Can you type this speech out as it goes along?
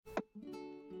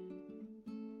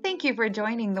Thank you for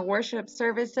joining the worship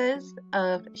services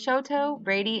of Shoto,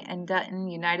 Brady, and Dutton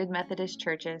United Methodist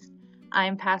Churches.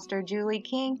 I'm Pastor Julie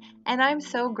King, and I'm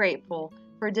so grateful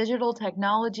for digital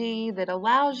technology that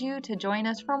allows you to join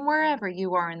us from wherever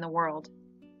you are in the world.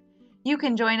 You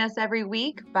can join us every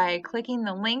week by clicking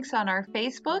the links on our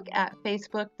Facebook at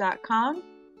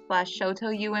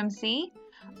facebook.com/ShotoUMC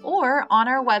or on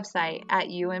our website at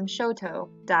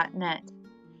umshoto.net.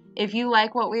 If you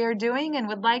like what we are doing and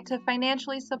would like to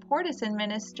financially support us in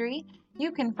ministry,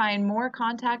 you can find more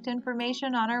contact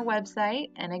information on our website,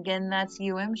 and again, that's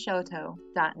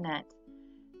umshoto.net.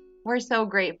 We're so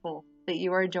grateful that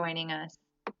you are joining us.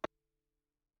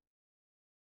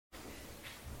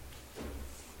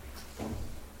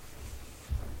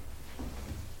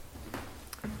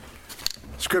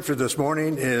 Scripture this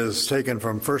morning is taken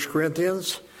from 1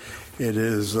 Corinthians. It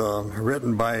is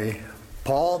written by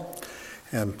Paul.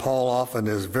 And Paul often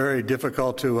is very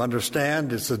difficult to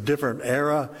understand. It's a different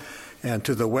era, and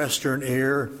to the Western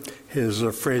ear, his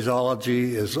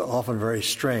phraseology is often very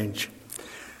strange.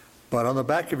 But on the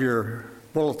back of your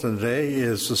bulletin today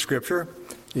is the scripture,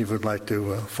 if you would like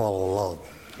to follow along.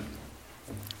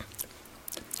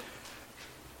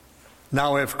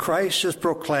 Now, if Christ is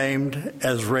proclaimed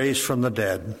as raised from the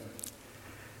dead,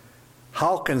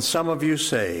 how can some of you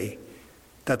say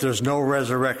that there's no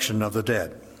resurrection of the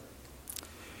dead?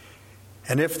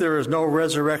 And if there is no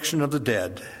resurrection of the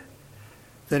dead,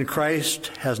 then Christ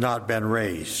has not been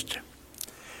raised.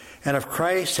 And if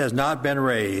Christ has not been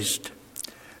raised,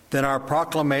 then our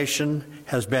proclamation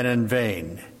has been in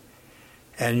vain,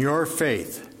 and your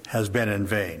faith has been in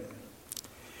vain.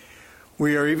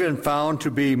 We are even found to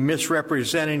be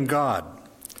misrepresenting God,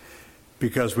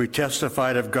 because we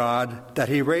testified of God that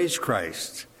he raised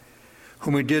Christ,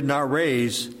 whom he did not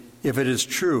raise, if it is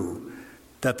true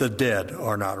that the dead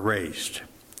are not raised.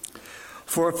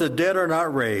 For if the dead are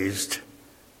not raised,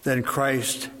 then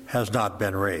Christ has not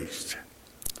been raised.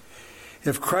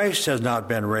 If Christ has not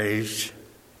been raised,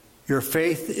 your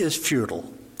faith is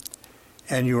futile,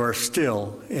 and you are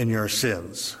still in your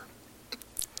sins.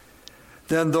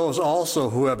 Then those also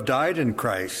who have died in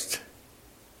Christ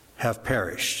have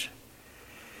perished.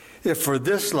 If for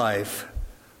this life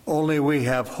only we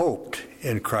have hoped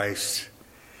in Christ,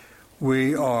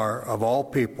 we are, of all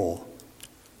people,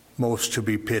 most to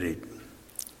be pitied.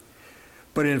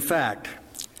 But in fact,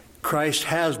 Christ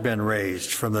has been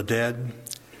raised from the dead,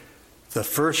 the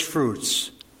first fruits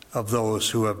of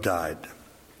those who have died.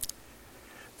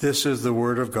 This is the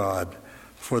word of God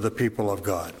for the people of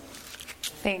God.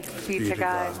 Thanks be to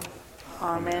God.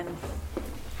 Amen.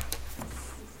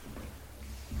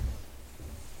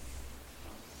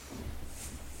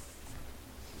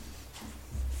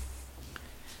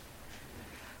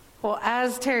 Well,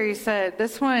 as Terry said,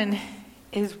 this one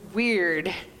is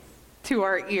weird to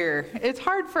our ear. It's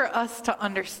hard for us to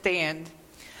understand.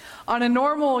 On a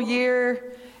normal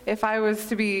year, if I was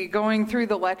to be going through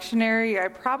the lectionary, I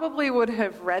probably would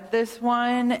have read this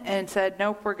one and said,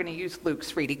 nope, we're going to use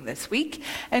Luke's reading this week,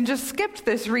 and just skipped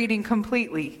this reading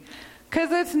completely,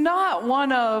 because it's not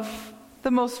one of the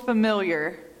most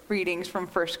familiar readings from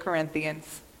 1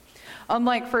 Corinthians.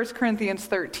 Unlike 1 Corinthians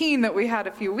 13 that we had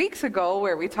a few weeks ago,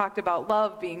 where we talked about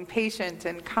love being patient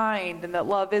and kind, and that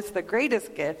love is the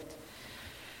greatest gift,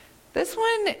 this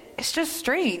one is just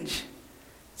strange.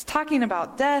 It's talking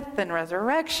about death and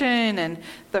resurrection and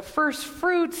the first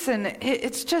fruits, and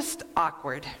it's just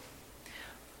awkward.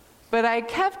 But I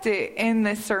kept it in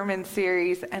this sermon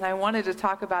series, and I wanted to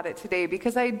talk about it today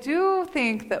because I do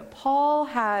think that Paul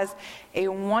has a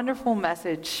wonderful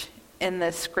message in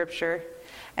this scripture,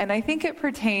 and I think it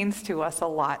pertains to us a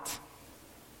lot.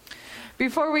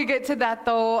 Before we get to that,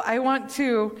 though, I want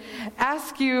to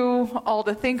ask you all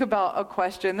to think about a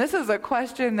question. This is a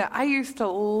question that I used to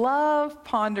love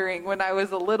pondering when I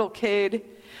was a little kid.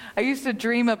 I used to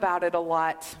dream about it a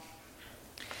lot.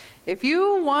 If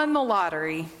you won the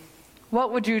lottery,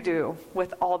 what would you do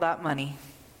with all that money?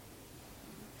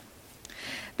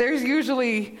 There's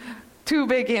usually two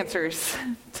big answers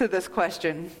to this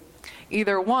question.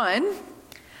 Either one,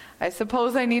 I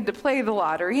suppose I need to play the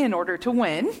lottery in order to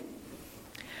win.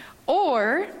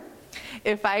 Or,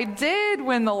 if I did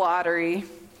win the lottery,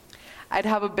 I'd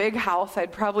have a big house.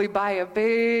 I'd probably buy a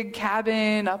big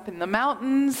cabin up in the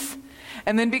mountains.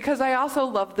 And then because I also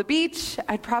love the beach,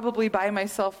 I'd probably buy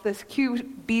myself this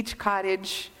cute beach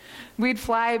cottage. We'd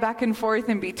fly back and forth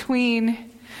in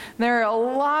between. There are a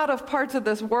lot of parts of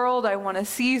this world I want to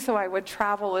see, so I would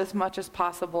travel as much as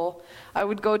possible. I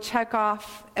would go check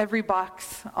off every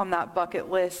box on that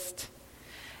bucket list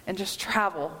and just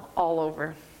travel all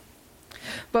over.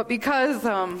 But because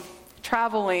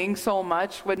traveling so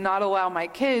much would not allow my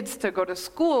kids to go to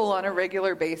school on a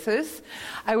regular basis,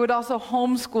 I would also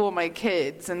homeschool my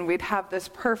kids, and we'd have this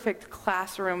perfect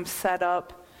classroom set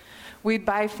up. We'd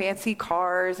buy fancy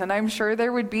cars, and I'm sure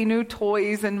there would be new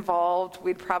toys involved.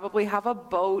 We'd probably have a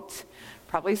boat,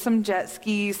 probably some jet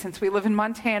skis, since we live in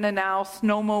Montana now,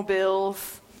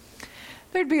 snowmobiles.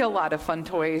 There'd be a lot of fun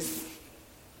toys.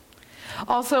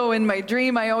 Also, in my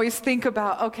dream, I always think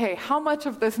about, okay, how much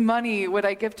of this money would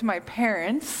I give to my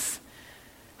parents?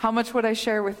 How much would I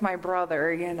share with my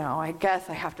brother? I guess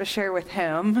I have to share with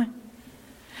him.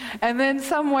 And then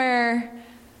somewhere,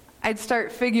 I'd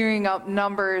start figuring out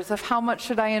numbers of how much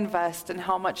should I invest and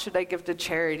how much should I give to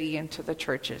charity and to the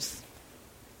churches.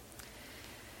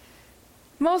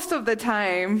 Most of the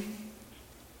time,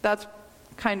 that's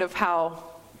kind of how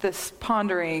this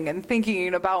pondering and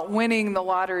thinking about winning the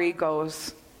lottery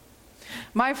goes.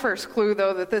 My first clue,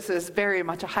 though, that this is very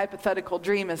much a hypothetical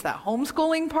dream is that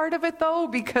homeschooling part of it, though,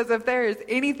 because if there is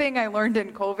anything I learned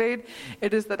in COVID,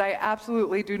 it is that I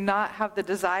absolutely do not have the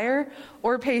desire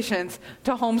or patience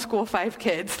to homeschool 5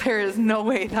 kids. There is no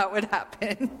way that would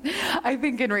happen. I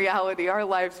think in reality, our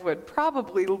lives would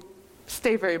probably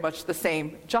stay very much the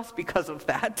same just because of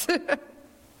that.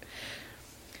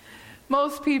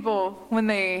 Most people, when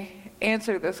they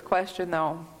answer this question,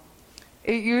 though,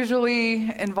 it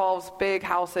usually involves big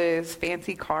houses,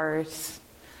 fancy cars,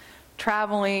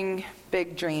 traveling,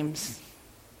 big dreams.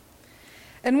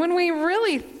 And when we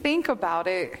really think about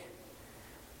it,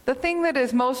 the thing that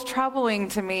is most troubling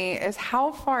to me is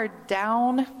how far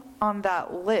down on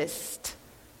that list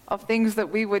of things that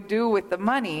we would do with the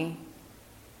money,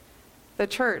 the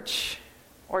church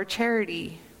or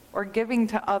charity or giving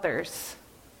to others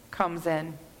comes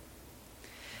in.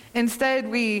 Instead,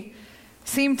 we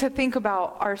seem to think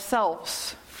about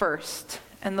ourselves first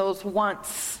and those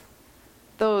wants,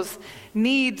 those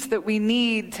needs that we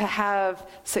need to have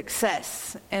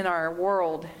success in our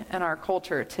world and our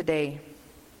culture today.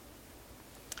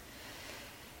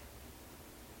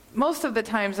 Most of the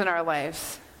times in our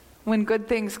lives, when good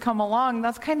things come along,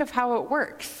 that's kind of how it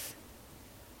works.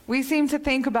 We seem to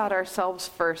think about ourselves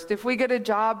first. If we get a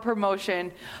job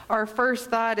promotion, our first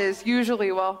thought is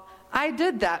usually, well, I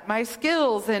did that. My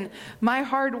skills and my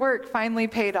hard work finally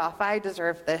paid off. I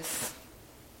deserve this.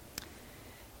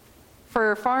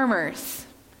 For farmers,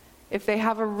 if they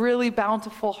have a really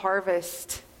bountiful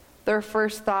harvest, their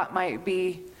first thought might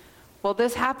be, well,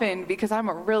 this happened because I'm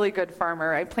a really good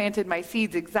farmer. I planted my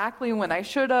seeds exactly when I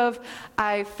should have.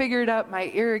 I figured out my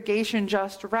irrigation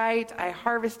just right. I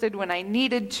harvested when I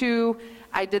needed to.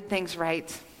 I did things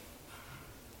right.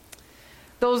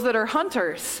 Those that are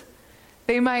hunters,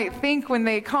 they might think when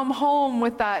they come home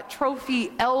with that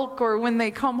trophy elk or when they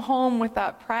come home with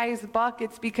that prize buck,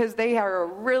 it's because they are a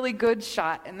really good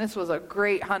shot and this was a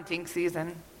great hunting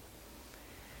season.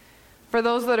 For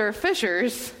those that are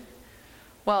fishers,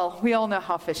 well, we all know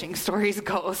how fishing stories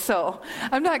go, so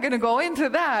I'm not going to go into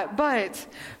that. But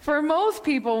for most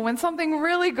people, when something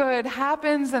really good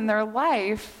happens in their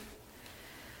life,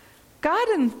 God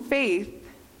and faith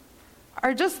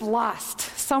are just lost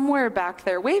somewhere back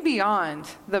there, way beyond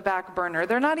the back burner.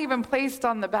 They're not even placed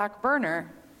on the back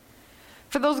burner.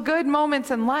 For those good moments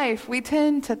in life, we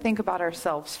tend to think about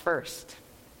ourselves first.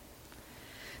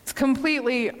 It's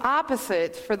completely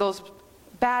opposite for those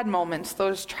bad moments,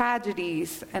 those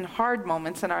tragedies and hard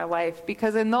moments in our life,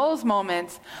 because in those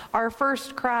moments, our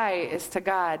first cry is to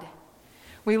God.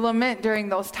 We lament during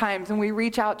those times and we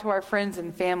reach out to our friends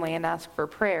and family and ask for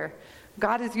prayer.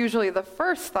 God is usually the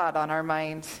first thought on our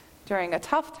mind during a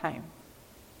tough time.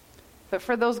 But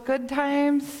for those good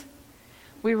times,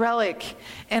 we relish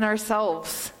in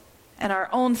ourselves and our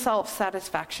own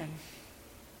self-satisfaction.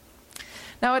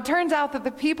 Now it turns out that the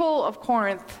people of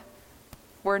Corinth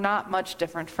were not much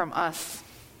different from us.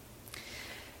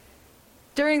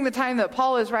 During the time that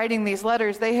Paul is writing these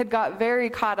letters, they had got very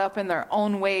caught up in their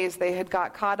own ways. They had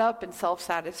got caught up in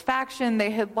self-satisfaction. They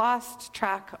had lost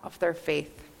track of their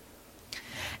faith.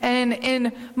 And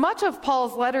in much of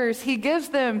Paul's letters, he gives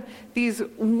them these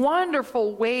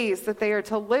wonderful ways that they are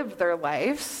to live their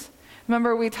lives.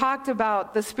 Remember, we talked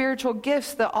about the spiritual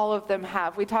gifts that all of them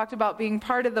have. We talked about being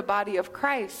part of the body of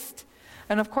Christ.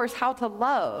 And of course, how to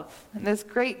love, and this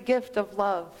great gift of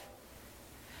love.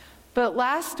 But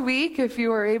last week, if you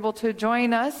were able to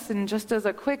join us, and just as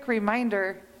a quick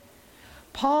reminder,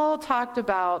 Paul talked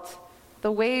about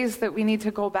the ways that we need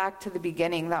to go back to the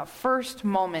beginning, that first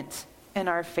moment in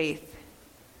our faith,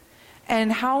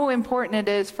 and how important it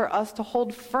is for us to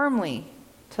hold firmly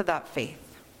to that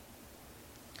faith.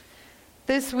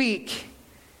 This week,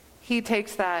 he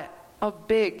takes that a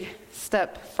big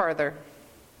step farther.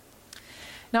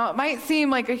 Now, it might seem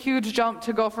like a huge jump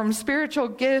to go from spiritual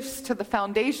gifts to the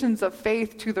foundations of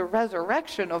faith to the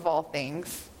resurrection of all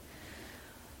things,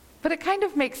 but it kind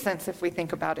of makes sense if we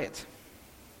think about it.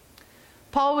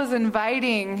 Paul was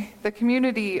inviting the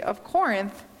community of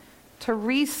Corinth to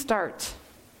restart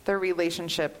their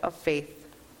relationship of faith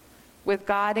with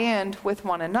God and with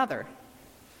one another.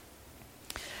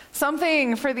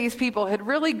 Something for these people had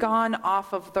really gone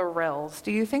off of the rails.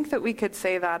 Do you think that we could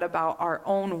say that about our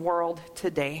own world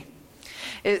today?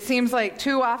 It seems like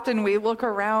too often we look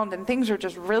around and things are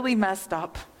just really messed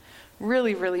up.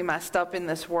 Really, really messed up in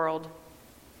this world.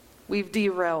 We've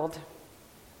derailed.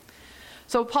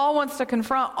 So Paul wants to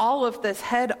confront all of this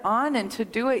head on, and to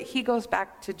do it, he goes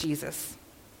back to Jesus.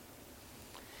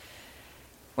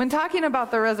 When talking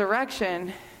about the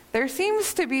resurrection, there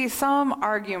seems to be some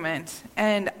argument,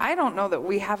 and I don't know that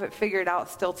we have it figured out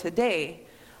still today,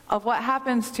 of what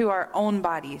happens to our own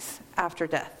bodies after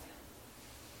death.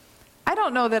 I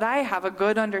don't know that I have a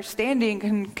good understanding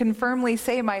and can firmly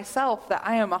say myself that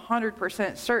I am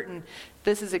 100% certain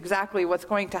this is exactly what's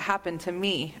going to happen to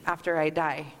me after I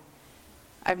die.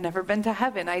 I've never been to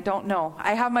heaven. I don't know.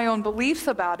 I have my own beliefs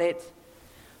about it,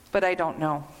 but I don't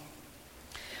know.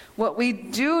 What we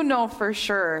do know for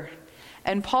sure,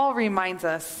 and Paul reminds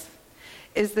us,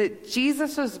 is that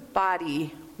Jesus'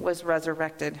 body was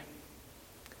resurrected.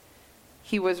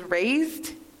 He was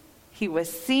raised, he was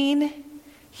seen,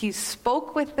 he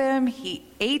spoke with them, he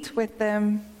ate with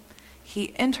them, he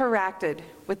interacted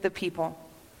with the people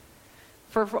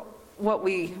for what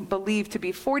we believe to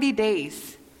be 40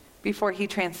 days before he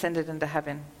transcended into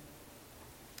heaven.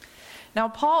 Now,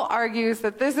 Paul argues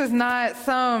that this is not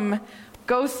some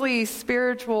ghostly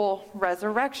spiritual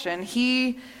resurrection.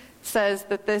 He says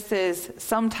that this is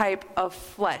some type of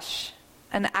flesh,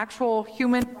 an actual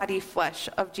human body flesh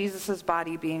of Jesus'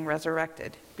 body being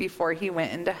resurrected before he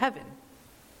went into heaven.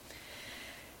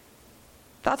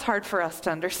 That's hard for us to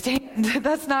understand.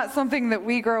 That's not something that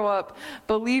we grow up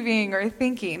believing or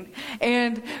thinking.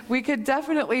 And we could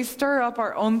definitely stir up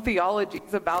our own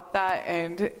theologies about that,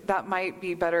 and that might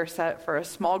be better set for a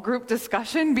small group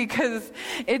discussion, because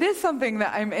it is something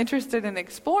that I'm interested in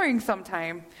exploring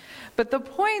sometime. But the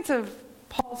point of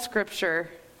Paul's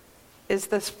scripture is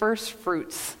this first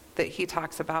fruits that he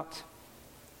talks about.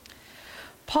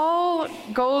 Paul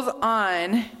goes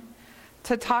on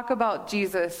to talk about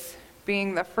Jesus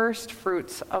being the first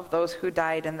fruits of those who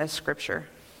died in this scripture.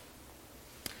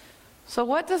 So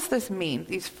what does this mean,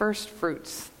 these first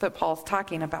fruits that Paul's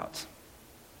talking about?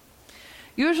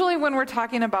 Usually when we're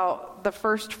talking about the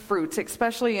first fruits,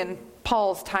 especially in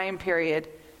Paul's time period,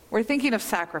 we're thinking of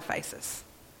sacrifices.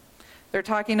 They're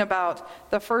talking about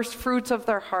the first fruits of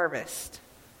their harvest,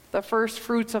 the first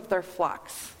fruits of their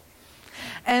flocks.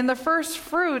 And the first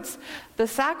fruits, the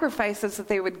sacrifices that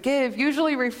they would give,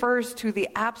 usually refers to the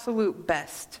absolute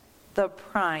best, the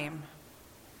prime.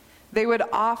 They would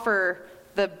offer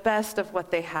the best of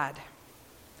what they had.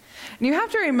 And you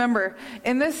have to remember,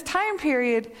 in this time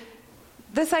period,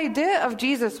 this idea of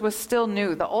Jesus was still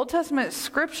new. The Old Testament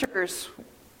scriptures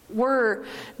were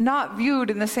not viewed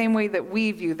in the same way that we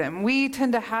view them. We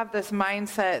tend to have this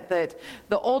mindset that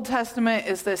the Old Testament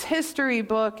is this history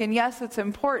book, and yes, it's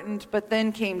important, but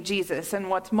then came Jesus, and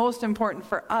what's most important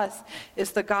for us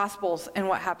is the Gospels and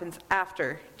what happens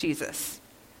after Jesus.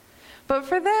 But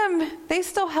for them, they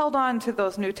still held on to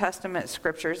those New Testament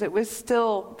scriptures. It was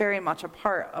still very much a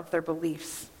part of their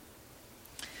beliefs.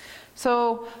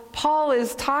 So Paul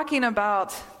is talking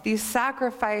about these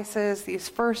sacrifices, these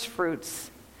first fruits.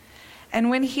 And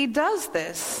when he does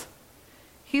this,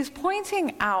 he's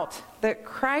pointing out that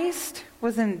Christ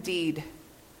was indeed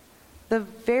the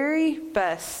very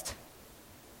best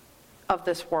of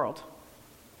this world,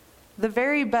 the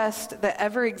very best that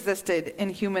ever existed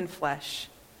in human flesh.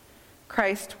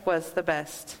 Christ was the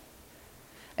best.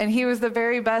 And he was the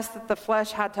very best that the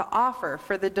flesh had to offer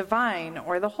for the divine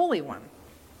or the Holy One.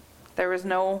 There was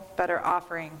no better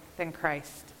offering than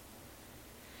Christ.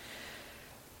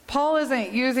 Paul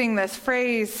isn't using this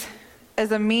phrase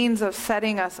as a means of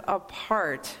setting us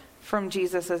apart from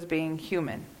Jesus as being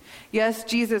human. Yes,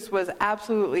 Jesus was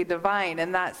absolutely divine,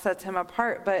 and that sets him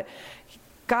apart, but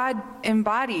God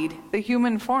embodied the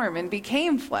human form and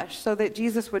became flesh so that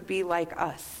Jesus would be like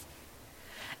us.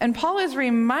 And Paul is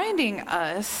reminding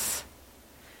us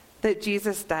that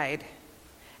Jesus died,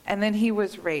 and then he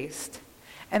was raised,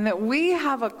 and that we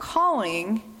have a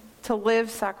calling to live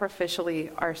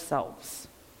sacrificially ourselves.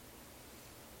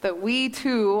 That we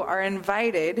too are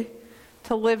invited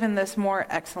to live in this more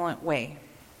excellent way.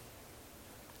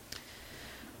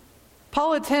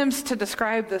 Paul attempts to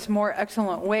describe this more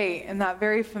excellent way in that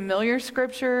very familiar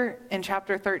scripture in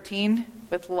chapter 13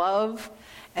 with love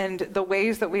and the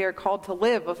ways that we are called to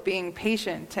live, of being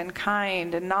patient and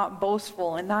kind and not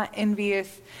boastful and not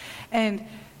envious. And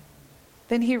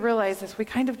then he realizes we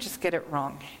kind of just get it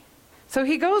wrong. So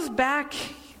he goes back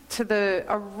to the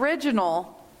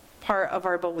original part of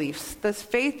our beliefs, this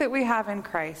faith that we have in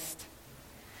Christ.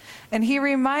 And he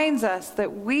reminds us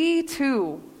that we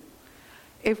too,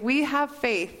 if we have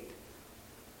faith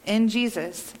in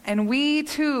Jesus, and we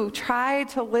too try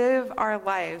to live our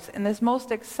lives in this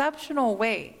most exceptional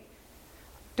way,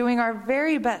 doing our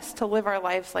very best to live our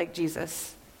lives like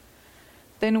Jesus,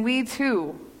 then we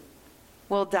too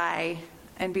will die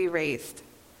and be raised,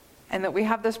 and that we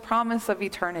have this promise of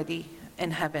eternity in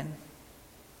heaven.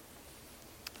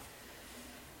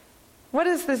 What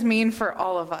does this mean for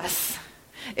all of us?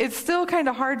 It's still kind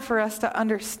of hard for us to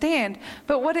understand,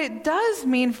 but what it does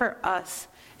mean for us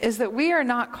is that we are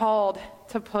not called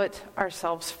to put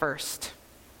ourselves first.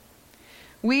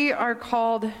 We are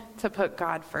called to put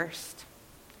God first.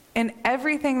 In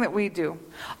everything that we do,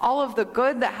 all of the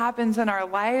good that happens in our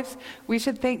lives, we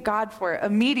should thank God for it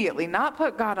immediately, not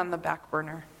put God on the back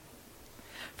burner.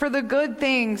 For the good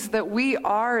things that we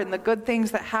are and the good things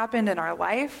that happen in our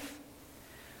life,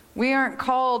 we aren't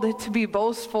called to be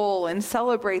boastful and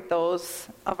celebrate those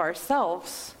of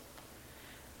ourselves.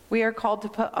 We are called to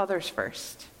put others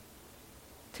first,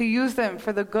 to use them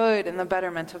for the good and the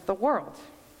betterment of the world.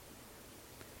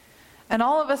 And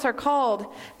all of us are called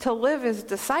to live as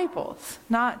disciples,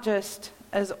 not just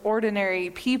as ordinary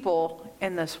people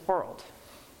in this world.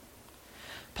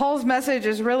 Paul's message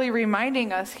is really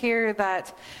reminding us here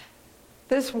that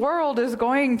this world is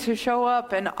going to show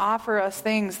up and offer us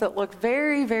things that look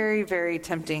very, very, very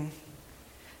tempting.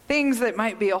 Things that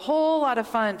might be a whole lot of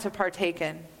fun to partake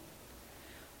in.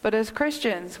 But as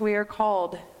Christians, we are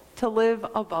called to live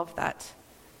above that.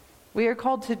 We are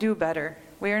called to do better.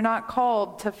 We are not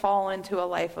called to fall into a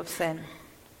life of sin.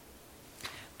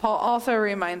 Paul also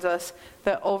reminds us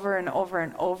that over and over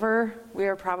and over, we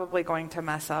are probably going to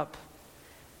mess up.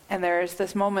 And there is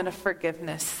this moment of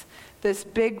forgiveness, this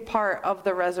big part of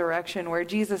the resurrection where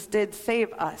Jesus did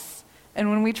save us. And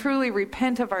when we truly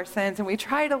repent of our sins and we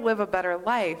try to live a better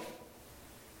life,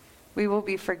 we will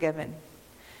be forgiven.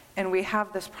 And we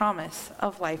have this promise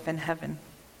of life in heaven.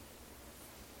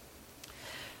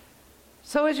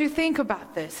 So as you think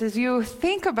about this, as you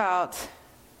think about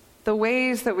the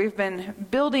ways that we've been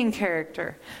building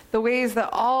character, the ways that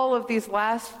all of these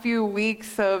last few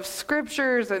weeks of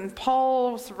scriptures and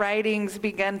Paul's writings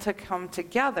began to come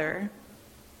together,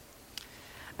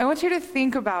 I want you to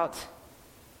think about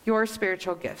your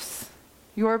spiritual gifts,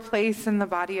 your place in the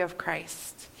body of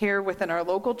Christ, here within our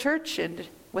local church and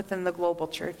within the global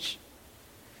church.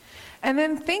 And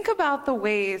then think about the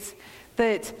ways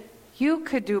that you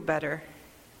could do better,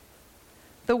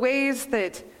 the ways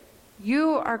that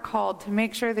you are called to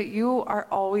make sure that you are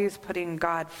always putting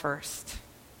God first,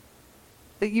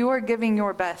 that you are giving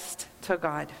your best to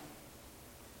God.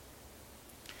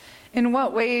 In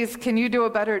what ways can you do a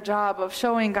better job of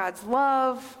showing God's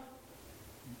love,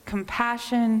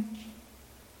 compassion,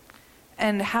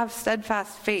 and have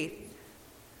steadfast faith,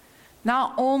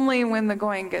 not only when the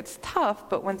going gets tough,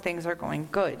 but when things are going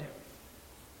good?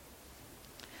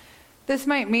 This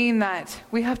might mean that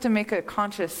we have to make a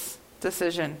conscious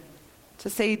decision to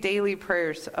say daily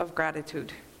prayers of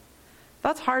gratitude.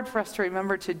 That's hard for us to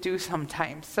remember to do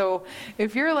sometimes. So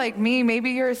if you're like me,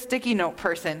 maybe you're a sticky note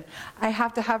person. I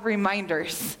have to have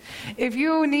reminders. If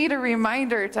you need a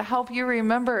reminder to help you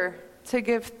remember to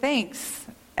give thanks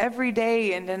every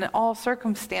day and in all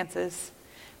circumstances,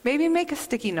 maybe make a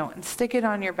sticky note and stick it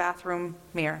on your bathroom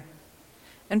mirror.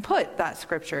 And put that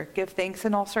scripture, give thanks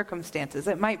in all circumstances.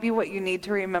 It might be what you need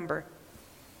to remember.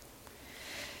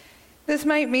 This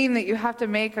might mean that you have to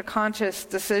make a conscious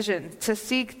decision to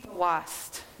seek the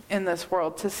lost in this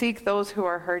world, to seek those who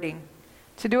are hurting,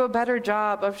 to do a better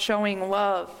job of showing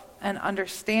love and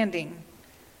understanding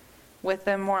with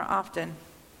them more often.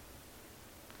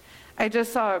 I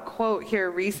just saw a quote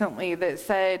here recently that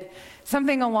said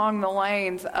something along the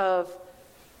lines of,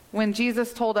 when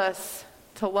Jesus told us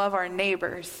to love our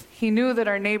neighbors, he knew that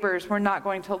our neighbors were not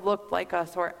going to look like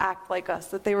us or act like us,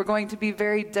 that they were going to be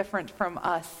very different from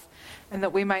us, and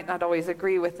that we might not always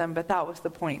agree with them, but that was the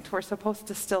point. We're supposed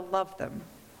to still love them.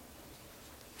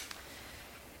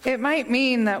 It might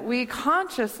mean that we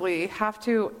consciously have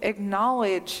to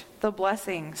acknowledge the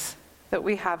blessings that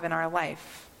we have in our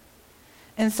life.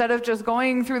 Instead of just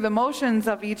going through the motions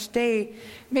of each day,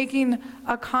 making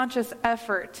a conscious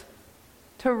effort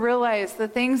to realize the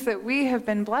things that we have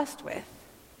been blessed with.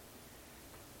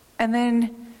 and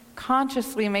then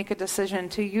consciously make a decision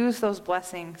to use those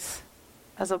blessings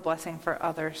as a blessing for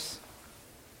others.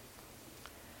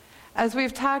 As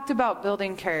we've talked about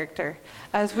building character,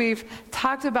 as we've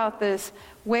talked about this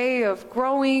way of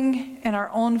growing in our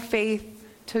own faith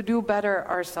to do better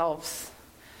ourselves,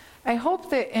 I hope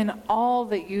that in all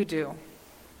that you do,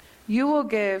 you will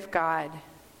give God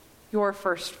your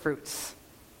first fruits,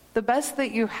 the best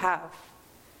that you have.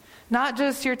 Not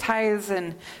just your tithes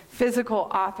and physical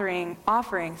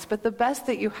offerings, but the best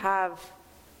that you have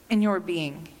in your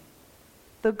being,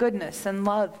 the goodness and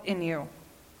love in you.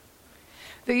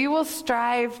 That you will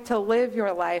strive to live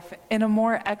your life in a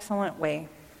more excellent way.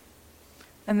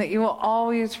 And that you will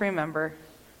always remember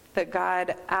that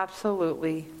God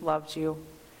absolutely loves you.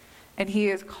 And He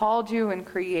has called you and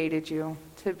created you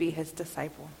to be His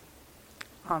disciple.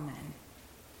 Amen.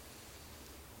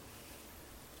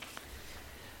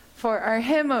 For our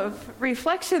hymn of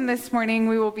reflection this morning,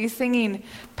 we will be singing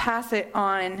Pass It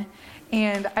On.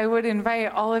 And I would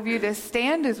invite all of you to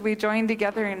stand as we join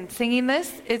together in singing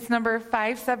this. It's number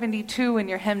 572 in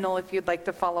your hymnal if you'd like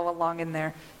to follow along in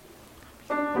there.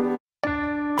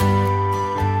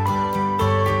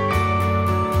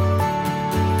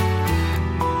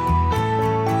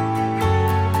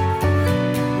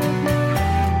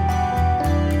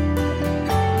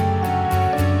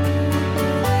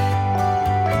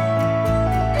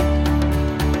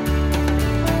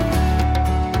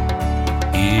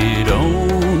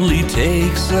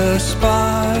 Takes a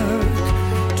spark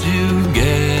to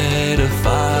get a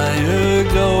fire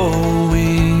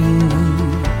going,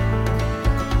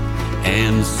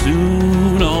 and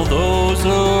soon all those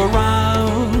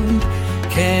around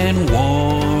can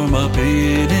warm up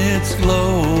in its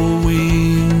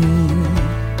glowing.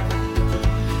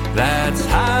 That's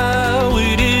how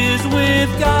it is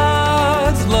with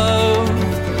God's love.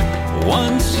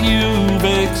 Once you've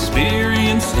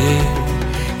experienced it,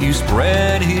 you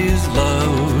spread His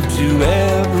love to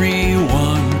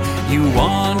everyone. You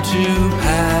want to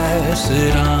pass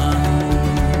it on.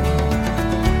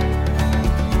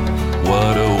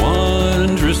 What a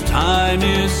wondrous time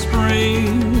is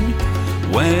spring,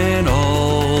 when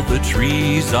all the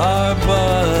trees are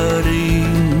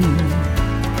budding.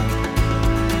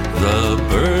 The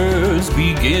birds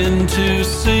begin to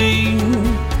sing,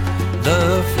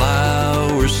 the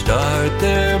flowers start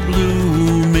their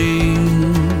blooming.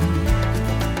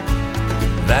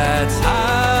 That's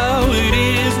how it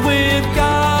is with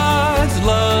God's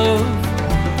love.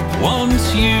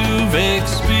 Once you've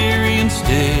experienced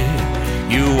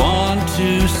it, you want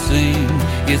to sing.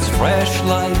 It's fresh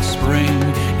like spring.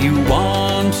 You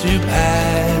want to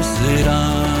pass it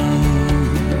on.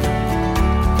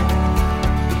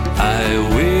 I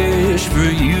wish for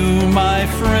you, my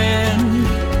friend,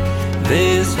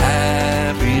 this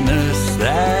happiness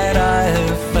that I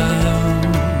have found.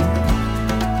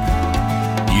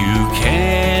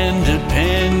 Can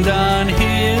depend on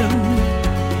Him.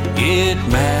 It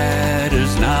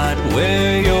matters not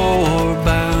where you're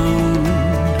bound.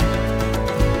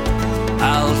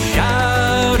 I'll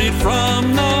shout it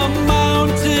from the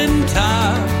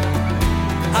mountaintop.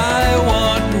 I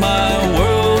want my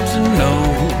world to know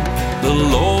the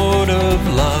Lord of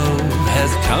love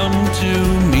has come to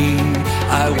me.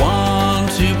 I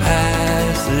want to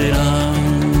pass it on.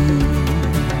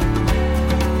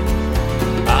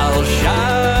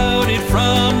 Shout it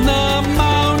from the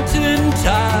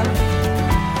mountaintop.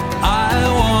 I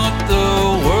want the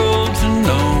world to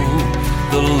know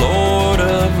the Lord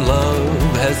of love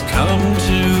has come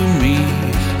to me.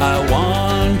 I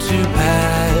want to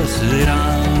pass it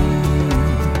on.